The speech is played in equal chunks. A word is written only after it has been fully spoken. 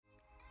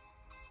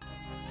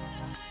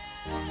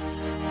Welcome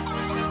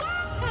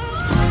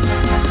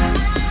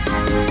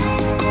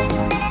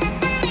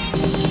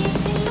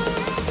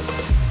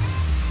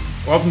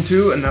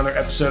to another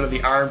episode of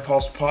the Iron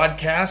Pulse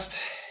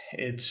podcast.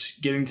 It's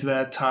getting to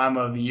that time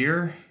of the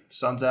year.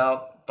 Sun's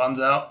out, bun's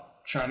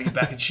out, trying to get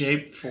back in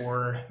shape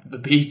for the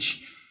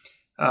beach.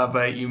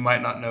 But you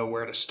might not know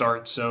where to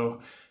start. So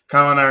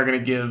Kyle and I are going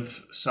to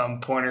give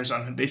some pointers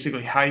on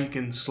basically how you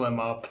can slim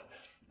up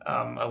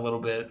a little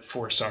bit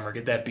for summer.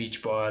 Get that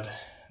beach body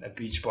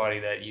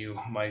that you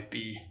might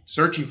be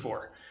searching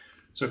for.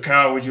 So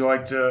Kyle, would you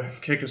like to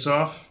kick us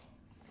off?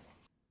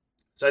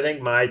 So I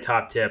think my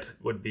top tip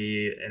would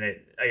be,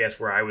 I guess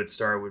where I would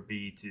start would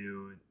be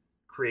to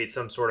create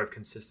some sort of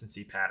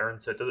consistency pattern.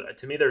 So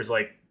to me, there's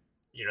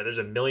there's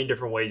a million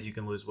different ways you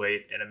can lose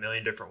weight and a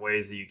million different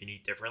ways that you can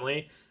eat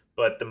differently.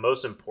 But the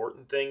most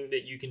important thing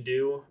that you can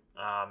do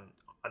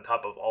on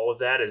top of all of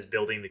that is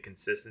building the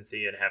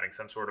consistency and having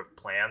some sort of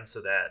plan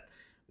so that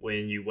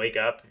when you wake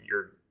up,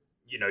 you're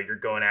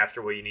going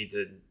after what you need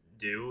to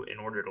do in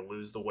order to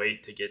lose the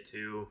weight to get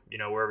to,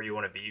 wherever you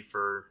want to be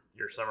for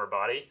your summer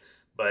body.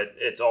 But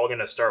it's all going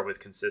to start with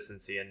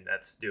consistency, and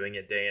that's doing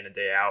it day in and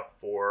day out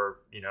for,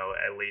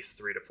 at least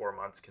 3 to 4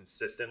 months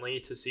consistently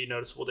to see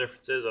noticeable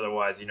differences.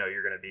 Otherwise,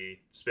 you're going to be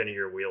spinning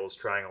your wheels,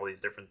 trying all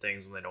these different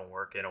things when they don't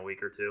work in a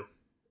week or two.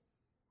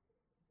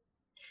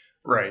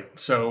 Right.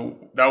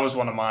 So that was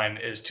one of mine,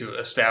 is to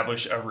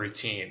establish a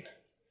routine.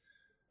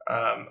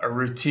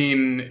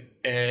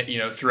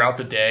 Throughout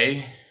the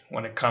day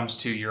when it comes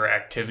to your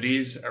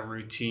activities, a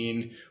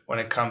routine when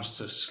it comes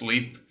to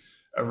sleep,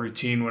 a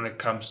routine when it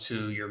comes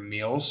to your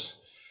meals,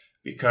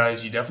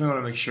 because you definitely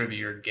want to make sure that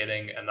you're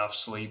getting enough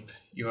sleep.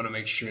 You want to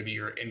make sure that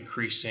you're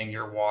increasing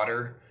your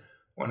water.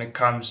 When it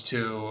comes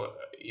to,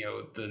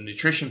 the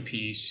nutrition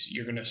piece,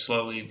 you're going to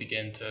slowly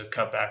begin to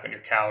cut back on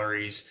your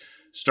calories,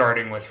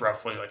 starting with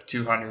roughly like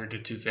 200 to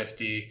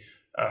 250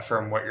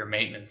 from what your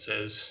maintenance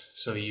is,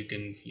 so that you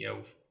can,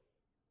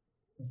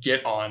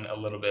 get on a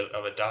little bit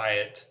of a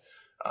diet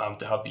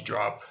to help you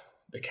drop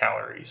the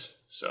calories.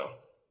 So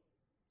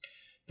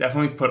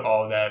definitely put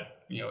all of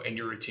that, in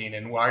your routine.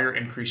 And while you're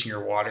increasing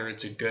your water,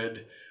 it's a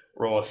good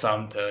rule of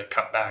thumb to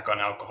cut back on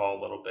alcohol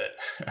a little bit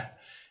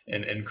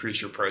and increase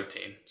your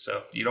protein.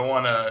 So you don't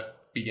want to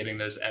be getting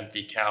those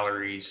empty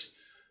calories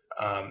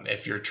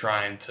if you're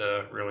trying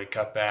to really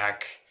cut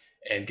back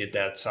and get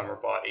that summer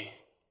body.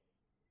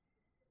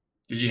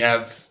 Did you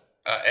have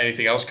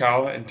anything else,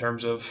 Kyle, in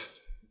terms of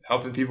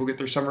helping people get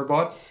their summer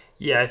bod?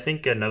 Yeah, I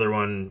think another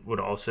one would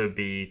also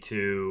be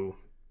to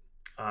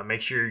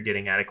make sure you're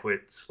getting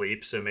adequate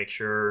sleep. So make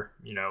sure,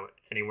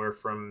 anywhere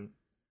from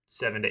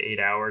 7 to 8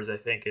 hours, I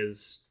think,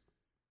 is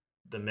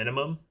the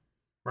minimum,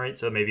 right?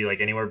 So maybe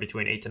like anywhere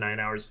between 8 to 9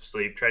 hours of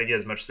sleep. Try to get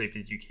as much sleep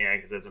as you can,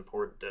 because that's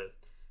important to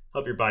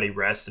help your body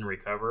rest and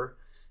recover.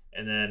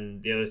 And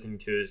then the other thing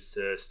too is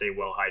to stay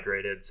well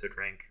hydrated. So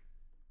drink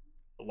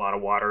a lot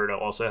of water to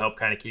also help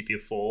kind of keep you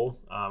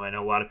full. I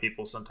know a lot of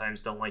people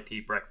sometimes don't like to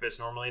eat breakfast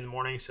normally in the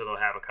morning, so they'll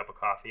have a cup of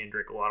coffee and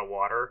drink a lot of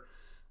water.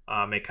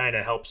 It kind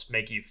of helps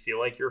make you feel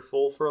like you're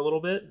full for a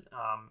little bit,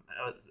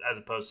 as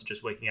opposed to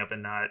just waking up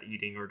and not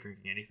eating or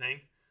drinking anything.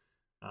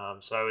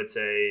 So I would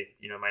say,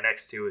 my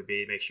next two would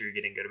be make sure you're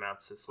getting good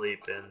amounts of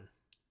sleep and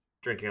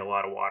drinking a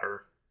lot of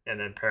water. And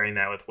then pairing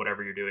that with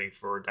whatever you're doing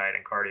for diet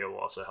and cardio will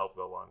also help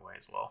go a long way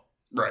as well.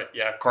 Right.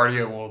 Yeah.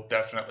 Cardio will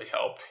definitely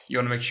help. You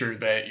want to make sure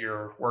that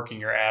you're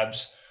working your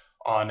abs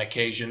on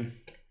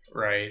occasion,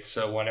 right?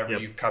 So whenever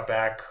you cut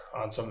back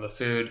on some of the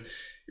food,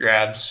 your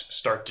abs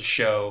start to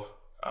show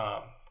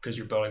because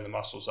you're building the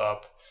muscles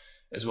up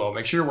as well.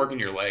 Make sure you're working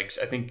your legs.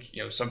 I think,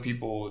 some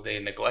people, they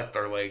neglect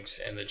their legs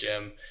in the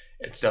gym.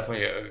 It's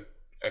definitely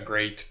a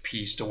great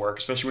piece to work,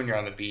 especially when you're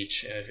on the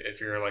beach. And if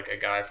you're like a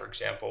guy, for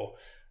example,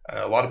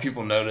 a lot of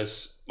people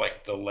notice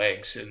like the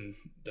legs and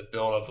the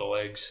build of the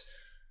legs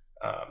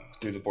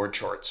through the board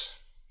shorts.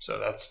 So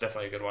that's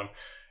definitely a good one.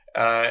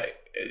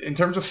 In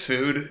terms of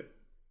food,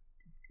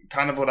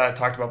 kind of what I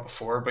talked about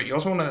before, but you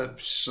also want to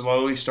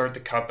slowly start to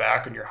cut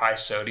back on your high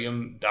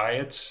sodium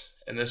diets.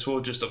 And this will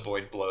just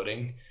avoid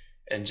bloating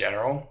in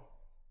general.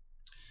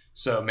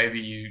 So maybe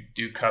you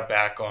do cut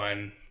back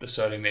on the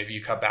sodium. Maybe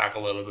you cut back a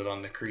little bit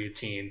on the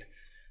creatine.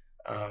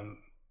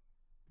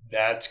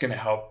 That's going to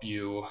help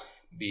you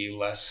be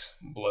less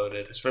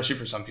bloated, especially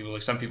for some people.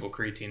 Like some people,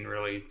 creatine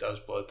really does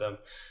bloat them.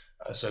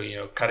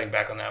 So, cutting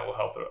back on that will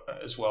help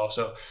as well.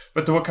 So,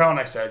 but to what Kyle and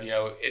I said,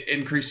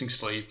 increasing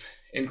sleep,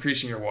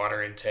 increasing your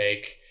water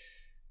intake,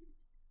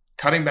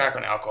 cutting back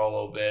on alcohol a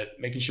little bit,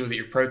 making sure that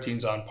your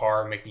protein's on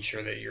par, making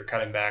sure that you're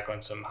cutting back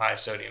on some high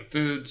sodium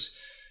foods.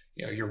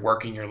 You're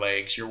working your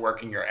legs, you're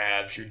working your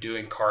abs, you're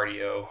doing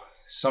cardio,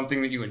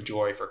 something that you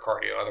enjoy for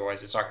cardio.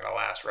 Otherwise, it's not going to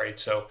last, right?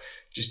 So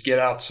just get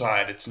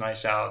outside. It's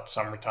nice out,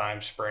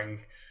 summertime,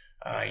 spring.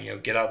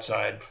 Get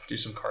outside, do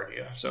some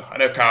cardio. So I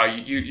know, Kyle,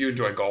 you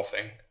enjoy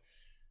golfing,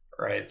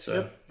 right?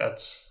 So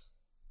that's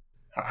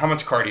how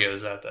much cardio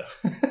is that, though?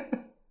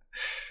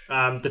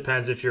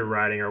 Depends if you're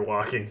riding or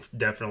walking,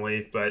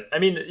 definitely. But I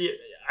mean,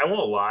 I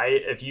won't lie.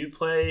 If you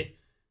play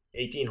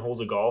 18 holes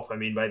of golf. I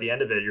mean, by the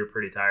end of it, you're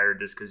pretty tired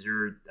just because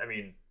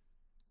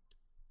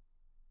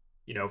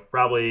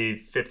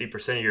probably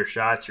 50% of your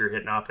shots you're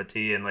hitting off a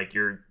tee and like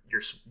you're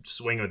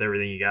swinging with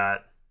everything you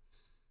got.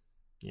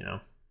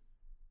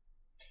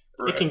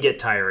 Right. It can get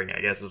tiring,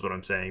 I guess is what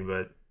I'm saying,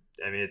 but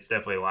I mean, it's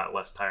definitely a lot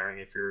less tiring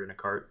if you're in a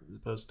cart as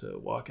opposed to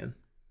walking.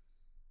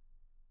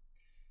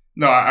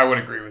 No, I would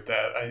agree with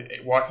that.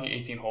 Walking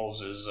 18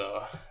 holes is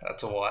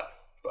that's a lot,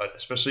 but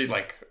especially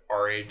like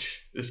our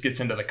age, this gets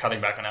into the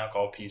cutting back on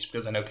alcohol piece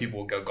because I know people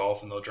will go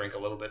golf and they'll drink a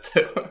little bit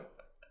too.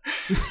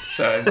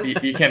 So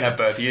you can't have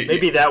both.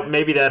 Maybe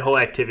that whole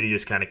activity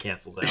just kind of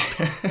cancels out.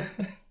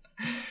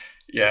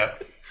 Yeah,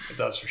 it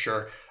does for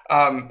sure.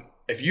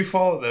 If you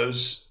follow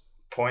those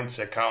points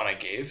that Kyle and I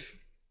gave,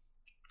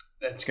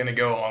 that's going to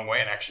go a long way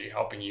in actually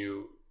helping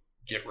you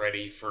get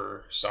ready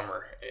for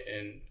summer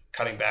and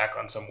cutting back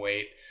on some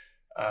weight.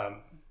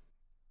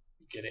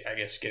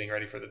 Getting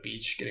ready for the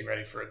beach, getting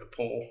ready for the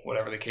pool,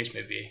 whatever the case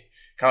may be.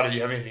 Kyle, did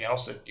you have anything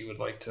else that you would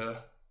like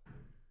to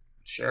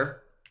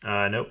share?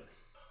 Nope.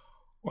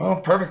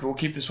 Well, perfect. We'll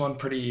keep this one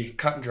pretty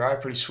cut and dry,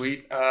 pretty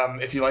sweet.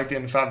 If you liked it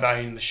and found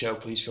value in the show,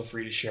 please feel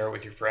free to share it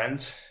with your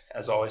friends.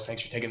 As always,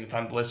 thanks for taking the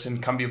time to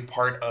listen. Come be a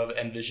part of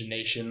Envision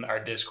Nation,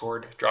 our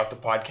Discord. Drop the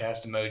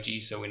podcast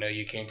emoji so we know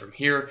you came from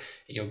here,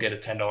 and you'll get a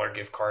 $10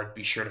 gift card.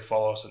 Be sure to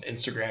follow us on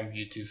Instagram,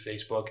 YouTube,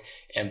 Facebook,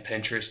 and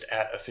Pinterest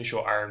at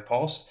Official Iron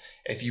Pulse.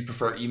 If you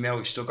prefer email,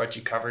 we've still got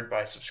you covered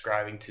by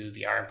subscribing to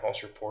the Iron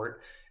Pulse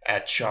Report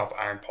at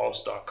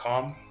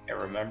shopironpulse.com. And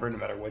remember, no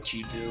matter what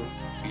you do,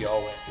 we all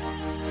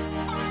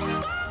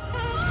win.